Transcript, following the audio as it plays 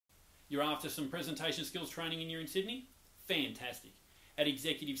You're after some presentation skills training and you're in Sydney? Fantastic. At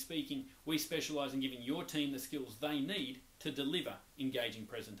Executive Speaking, we specialise in giving your team the skills they need to deliver engaging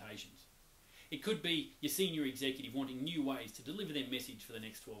presentations. It could be your senior executive wanting new ways to deliver their message for the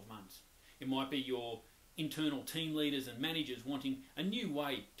next 12 months. It might be your internal team leaders and managers wanting a new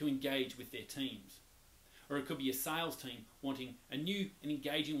way to engage with their teams. Or it could be your sales team wanting a new and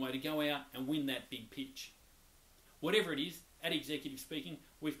engaging way to go out and win that big pitch. Whatever it is, at Executive Speaking,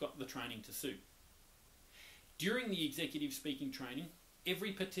 we've got the training to suit. During the Executive Speaking training,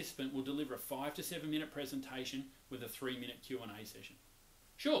 every participant will deliver a 5 to 7 minute presentation with a 3-minute Q&A session.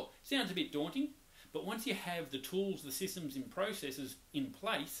 Sure, sounds a bit daunting, but once you have the tools, the systems and processes in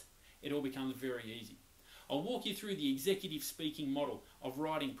place, it all becomes very easy. I'll walk you through the Executive Speaking model of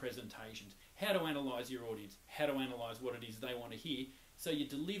writing presentations, how to analyse your audience, how to analyse what it is they want to hear, so you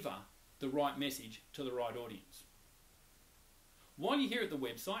deliver the right message to the right audience. While you're here at the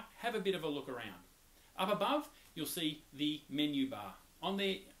website, have a bit of a look around. Up above, you'll see the menu bar. On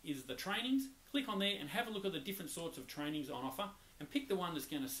there is the trainings. Click on there and have a look at the different sorts of trainings on offer and pick the one that's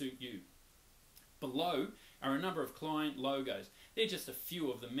going to suit you. Below are a number of client logos. They're just a few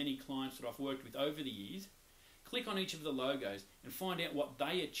of the many clients that I've worked with over the years. Click on each of the logos and find out what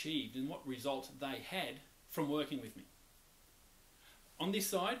they achieved and what results they had from working with me. On this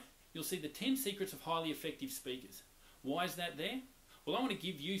side, you'll see the 10 secrets of highly effective speakers. Why is that there? Well, I want to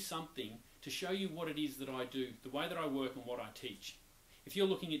give you something to show you what it is that I do, the way that I work and what I teach. If you're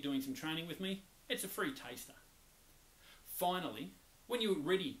looking at doing some training with me, it's a free taster. Finally, when you're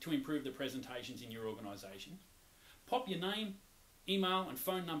ready to improve the presentations in your organisation, pop your name, email and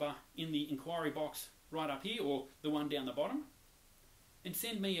phone number in the inquiry box right up here or the one down the bottom and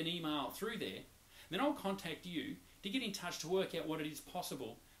send me an email through there. Then I'll contact you to get in touch to work out what it is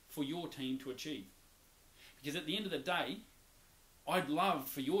possible for your team to achieve. Because at the end of the day, I'd love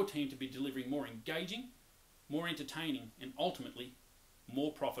for your team to be delivering more engaging, more entertaining and ultimately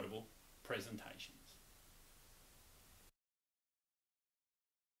more profitable presentations.